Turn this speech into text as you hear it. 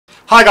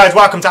Hi guys,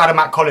 welcome to Adam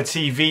McKola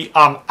TV.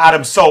 I'm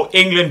Adam. So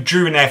England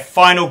drew in their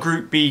final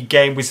Group B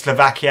game with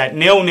Slovakia at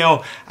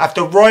 0-0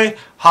 after Roy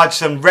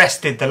Hodgson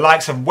rested the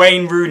likes of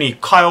Wayne Rooney,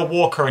 Kyle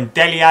Walker and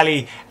Dele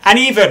Alli and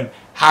even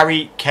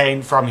Harry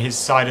Kane from his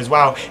side as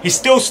well. He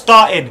still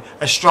started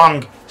a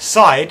strong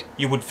side,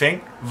 you would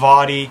think.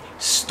 Vardy,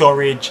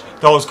 Sturridge,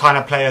 those kind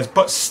of players.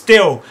 But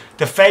still,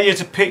 the failure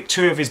to pick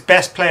two of his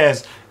best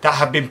players that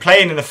have been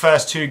playing in the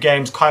first two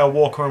games, Kyle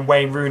Walker and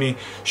Wayne Rooney,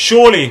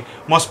 surely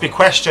must be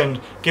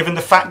questioned given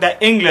the fact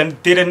that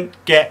England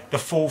didn't get the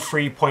full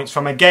 3 points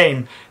from a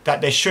game that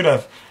they should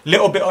have.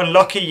 Little bit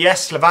unlucky,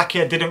 yes,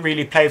 Slovakia didn't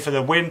really play for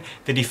the win.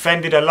 They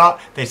defended a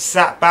lot, they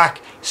sat back,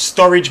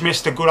 Sturridge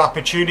missed a good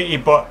opportunity,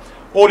 but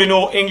all in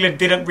all, England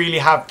didn't really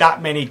have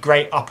that many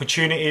great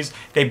opportunities.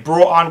 They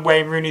brought on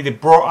Wayne Rooney, they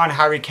brought on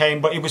Harry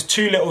Kane, but it was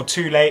too little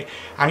too late.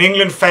 And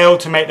England failed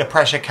to make the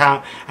pressure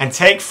count and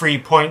take 3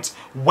 points.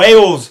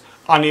 Wales,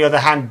 on the other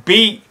hand,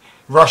 beat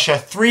Russia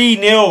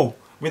 3-0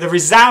 with a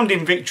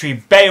resounding victory.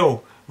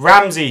 Bale,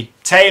 Ramsey,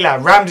 Taylor.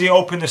 Ramsey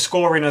opened the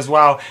scoring as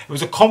well. It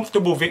was a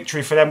comfortable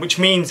victory for them, which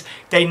means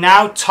they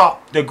now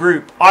top the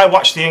group. I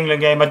watched the England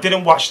game. I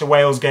didn't watch the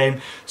Wales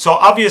game. So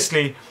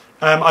obviously,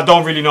 I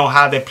don't really know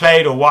how they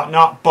played or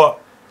whatnot,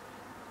 but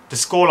the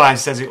scoreline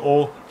says it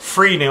all.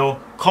 3-0,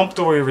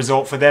 comfortable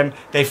result for them.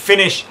 They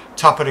finish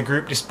top of the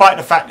group despite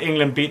the fact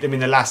England beat them in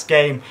the last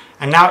game.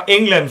 And now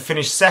England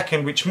finished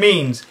second, which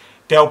means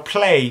they'll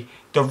play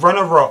the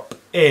runner-up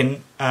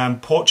in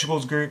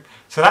Portugal's group.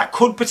 So that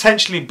could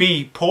potentially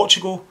be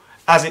Portugal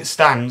as it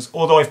stands.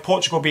 Although if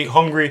Portugal beat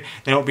Hungary,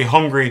 then it'll be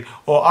Hungary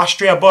or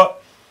Austria. But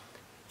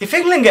if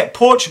England get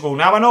Portugal,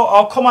 now I know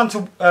I'll come on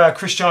to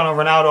Cristiano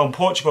Ronaldo and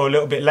Portugal a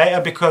little bit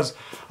later because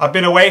I've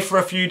been away for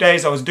a few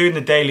days. I was doing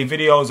the daily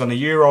videos on the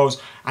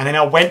Euros and then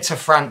I went to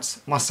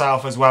France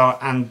myself as well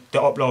and the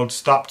upload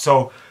stopped.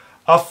 So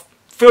I'll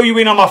fill you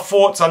in on my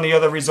thoughts on the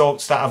other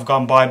results that have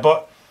gone by.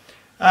 But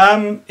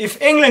if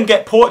England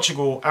get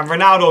Portugal and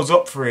Ronaldo's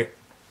up for it,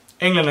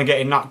 England are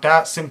getting knocked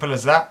out, simple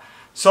as that.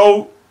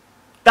 So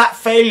that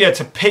failure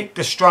to pick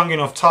the strong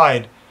enough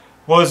tide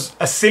was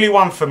a silly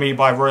one for me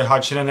by Roy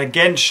Hodgson, and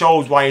again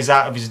shows why he's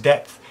out of his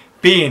depth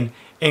being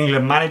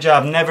England manager.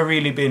 I've never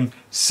really been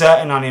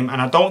certain on him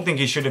and I don't think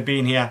he should have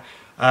been here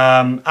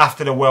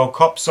after the World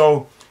Cup.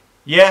 So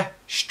yeah,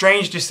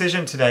 strange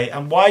decision today.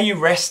 And why are you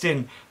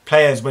resting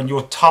players when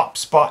your top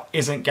spot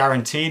isn't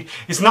guaranteed?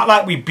 It's not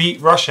like we beat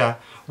Russia.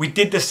 We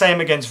did the same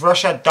against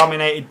Russia,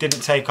 dominated,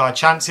 didn't take our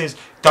chances.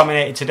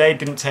 Dominated today,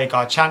 didn't take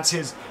our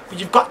chances. But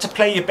you've got to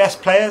play your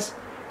best players.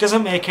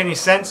 Doesn't make any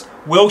sense.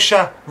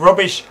 Wilshere,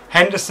 rubbish.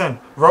 Henderson,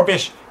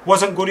 rubbish.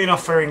 Wasn't good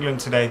enough for England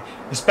today.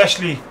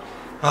 Especially,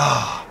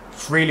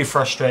 it's really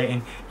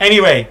frustrating.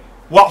 Anyway,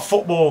 what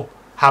football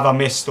have I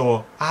missed?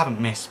 Or, I haven't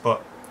missed,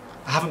 but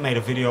I haven't made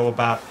a video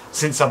about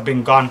since I've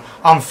been gone.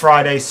 On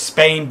Friday,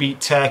 Spain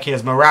beat Turkey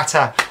as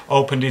Morata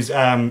opened his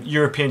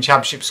European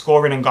Championship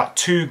scoring and got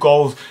 2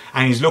 goals,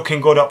 and he's looking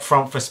good up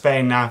front for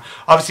Spain now.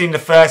 Obviously in the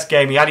first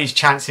game he had his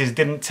chances,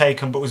 didn't take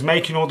them, but was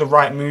making all the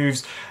right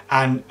moves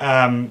and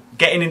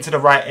getting into the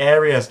right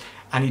areas,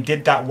 and he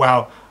did that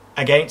well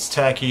against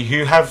Turkey,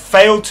 who have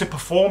failed to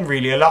perform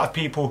really. A lot of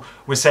people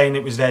were saying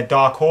it was their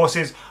dark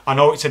horses. I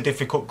know it's a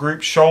difficult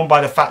group, shown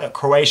by the fact that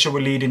Croatia were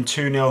leading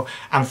 2-0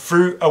 and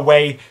threw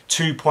away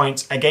 2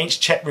 points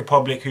against Czech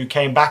Republic, who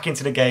came back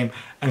into the game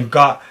and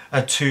got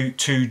a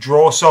 2-2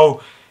 draw.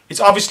 So it's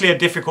obviously a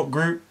difficult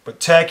group, but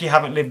Turkey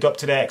haven't lived up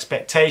to their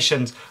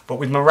expectations. But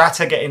with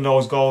Morata getting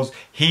those goals,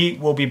 he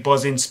will be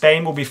buzzing.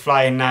 Spain will be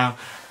flying now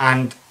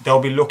and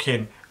they'll be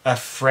looking a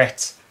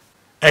threat.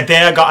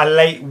 Adair got a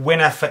late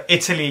winner for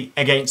Italy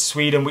against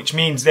Sweden, which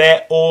means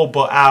they're all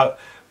but out,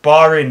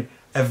 barring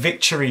a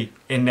victory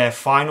in their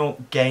final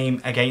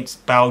game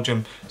against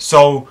Belgium.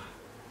 So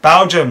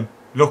Belgium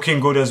looking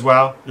good as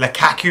well.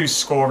 Lukaku's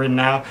scoring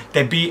now.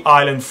 They beat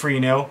Ireland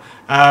 3-0.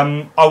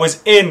 I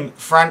was in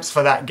France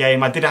for that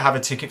game. I didn't have a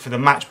ticket for the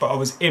match, but I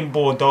was in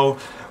Bordeaux,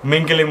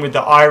 mingling with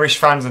the Irish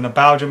fans and the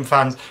Belgian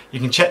fans. You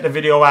can check the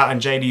video out on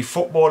JD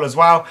Football as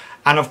well.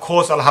 And of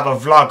course, I'll have a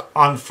vlog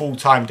on Full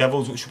Time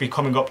Devils, which will be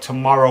coming up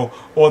tomorrow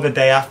or the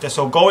day after.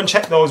 So go and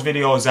check those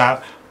videos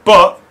out.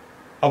 But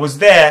I was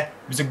there.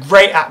 It was a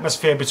great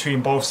atmosphere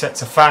between both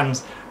sets of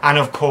fans. And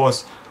of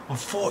course,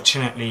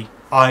 unfortunately,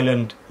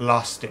 Ireland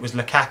lost. It was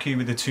Lukaku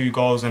with the 2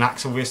 goals and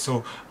Axel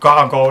Witsel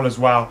got a goal as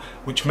well,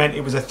 which meant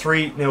it was a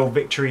 3-0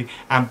 victory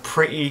and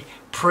pretty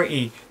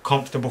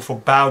comfortable for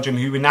Belgium,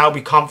 who will now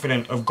be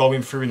confident of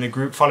going through in the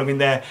group following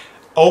their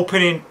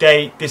opening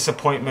day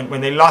disappointment when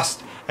they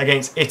lost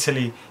against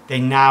Italy. They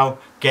now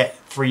get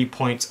 3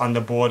 points on the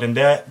board, and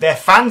their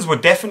fans were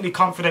definitely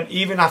confident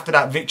even after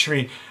that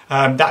victory,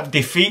 that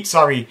defeat,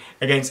 sorry,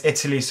 against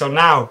Italy. So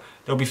now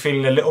they'll be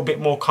feeling a little bit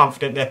more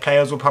confident. Their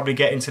players will probably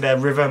get into their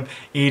rhythm.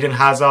 Eden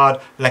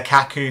Hazard,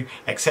 Lukaku,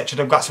 etc.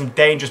 They've got some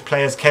dangerous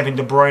players, Kevin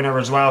De Bruyne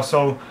as well.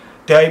 So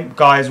them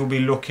guys will be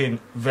looking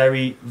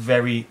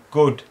very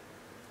good.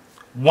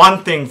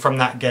 One thing from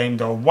that game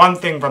though, one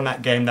thing from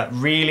that game that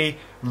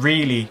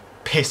really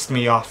pissed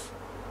me off.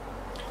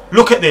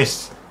 Look at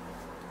this.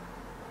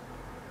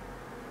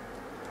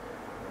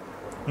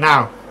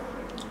 Now,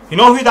 you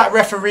know who that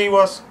referee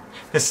was?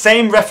 The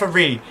same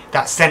referee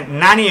that sent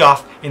Nani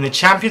off in the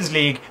Champions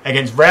League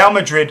against Real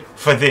Madrid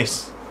for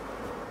this.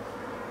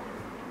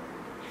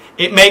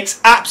 It makes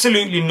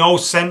absolutely no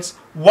sense.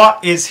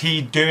 What is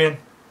he doing?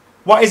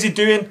 What is he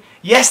doing?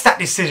 Yes, that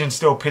decision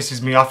still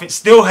pisses me off. It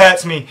still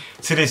hurts me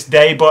to this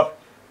day. But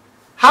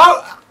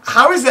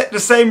how is it the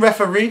same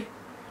referee?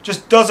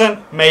 Just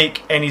doesn't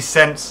make any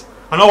sense.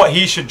 I know what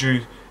he should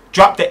do.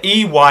 Drop the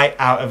EY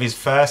out of his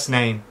first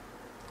name.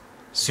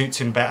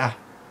 Suits him better.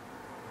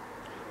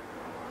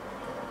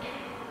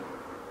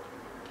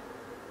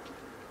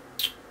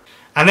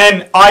 And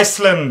then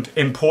Iceland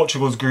in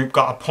Portugal's group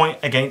got a point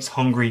against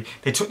Hungary.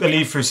 They took the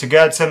lead through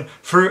Sigurdsson,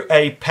 through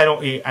a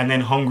penalty, and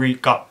then Hungary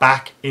got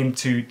back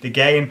into the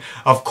game.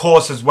 Of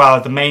course, as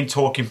well, the main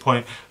talking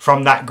point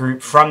from that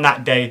group, from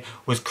that day,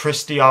 was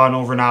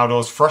Cristiano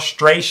Ronaldo's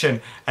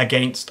frustration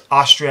against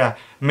Austria.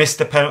 Missed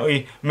the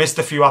penalty, missed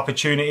a few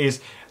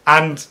opportunities.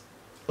 And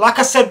like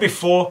I said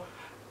before,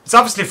 it's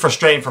obviously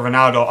frustrating for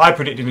Ronaldo. I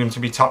predicted him to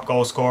be top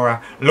goal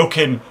scorer.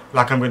 Looking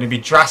like I'm going to be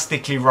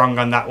drastically wrong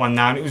on that one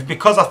now. And it was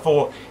because I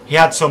thought he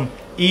had some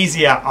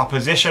easier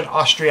opposition.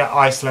 Austria,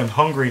 Iceland,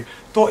 Hungary.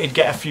 Thought he'd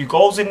get a few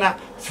goals in that.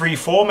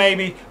 3-4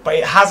 maybe. But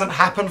it hasn't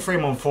happened for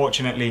him,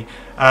 unfortunately.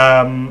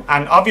 And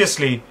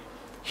obviously,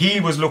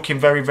 he was looking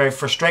very, very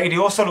frustrated. He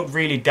also looked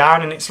really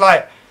down. And it's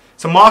like,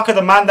 it's a mark of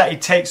the man that he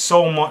takes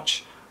so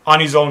much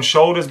on his own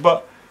shoulders.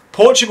 But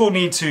Portugal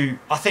need to,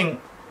 I think,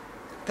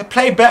 they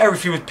play better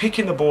if he was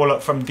picking the ball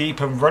up from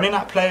deep and running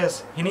at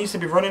players. He needs to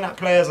be running at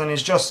players, and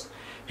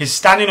he's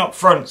standing up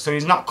front, so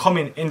he's not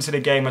coming into the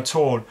game at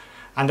all.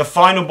 And the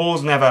final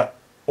ball's never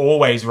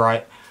always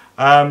right.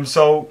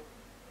 So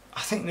I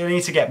think they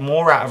need to get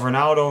more out of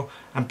Ronaldo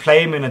and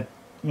play him in a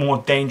more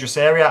dangerous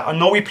area. I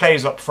know he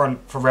plays up front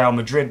for Real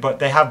Madrid, but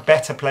they have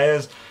better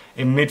players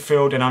in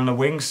midfield and on the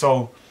wing.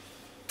 So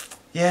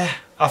yeah,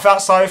 I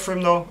felt sorry for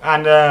him though.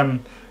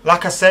 And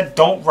like I said,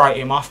 don't write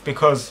him off,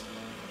 because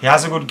he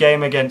has a good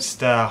game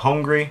against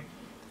Hungary.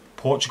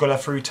 Portugal are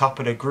through top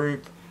of the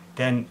group.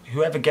 Then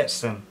whoever gets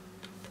them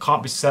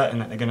can't be certain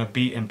that they're going to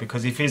beat him,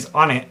 because if he's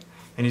on it,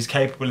 then he's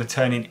capable of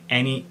turning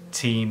any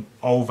team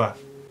over.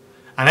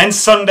 And then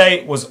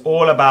Sunday was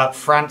all about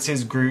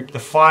France's group, the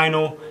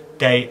final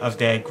day of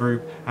their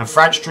group. And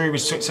France drew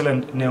with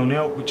Switzerland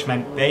 0-0, which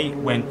meant they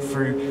went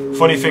through.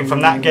 Funny thing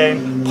from that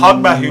game,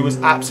 Pogba, who was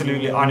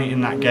absolutely on it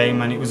in that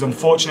game, and it was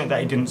unfortunate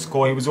that he didn't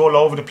score. He was all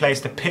over the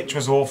place. The pitch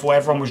was awful.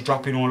 Everyone was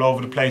dropping all over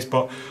the place.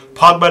 But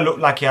Pogba looked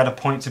like he had a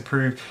point to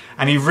prove.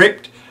 And he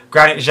ripped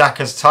Granit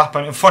Xhaka's top.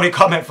 And a funny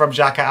comment from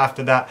Xhaka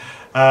after that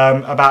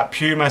about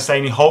Puma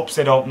saying he hopes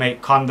they don't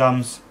make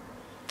condoms.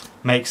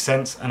 Makes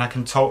sense, and I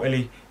can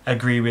totally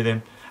agree with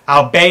him.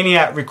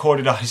 Albania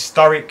recorded a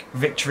historic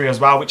victory as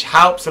well, which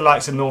helps the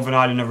likes of Northern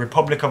Ireland and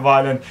Republic of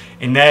Ireland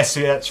in their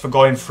search for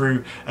going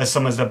through as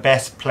some of the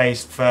best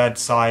placed third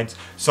sides.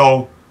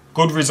 So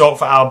good result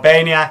for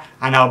Albania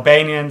and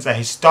Albanians, a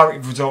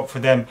historic result for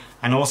them,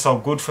 and also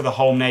good for the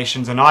home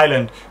nations and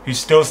Ireland, who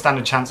still stand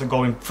a chance of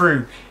going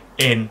through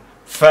in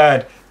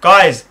third.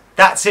 Guys,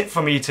 that's it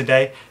for me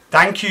today.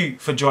 Thank you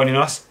for joining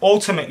us.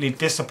 Ultimately,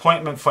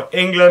 disappointment for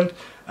England,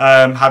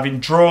 having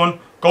drawn,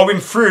 going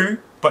through,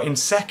 but in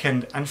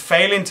second, and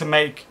failing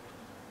to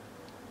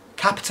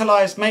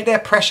capitalise, make their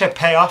pressure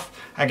pay off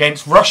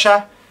against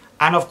Russia,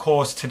 and of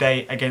course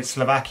today against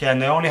Slovakia.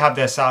 And they only have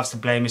themselves to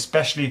blame,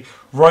 especially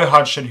Roy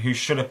Hodgson, who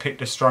should have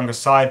picked a stronger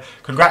side.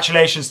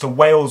 Congratulations to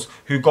Wales,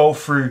 who go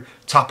through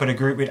top of the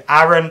group with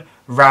Aaron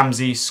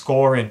Ramsey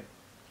scoring.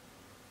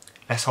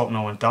 Let's hope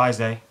no one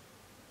dies, eh?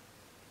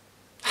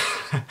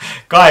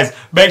 Guys,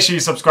 make sure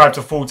you subscribe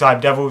to Full Time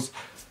Devils.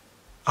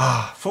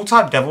 Full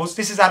Time Devils.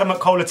 This is Adam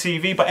McKola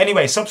TV. But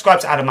anyway, subscribe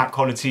to Adam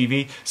McKola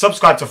TV.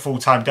 Subscribe to Full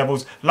Time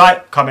Devils.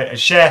 Like, comment and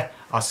share.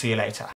 I'll see you later.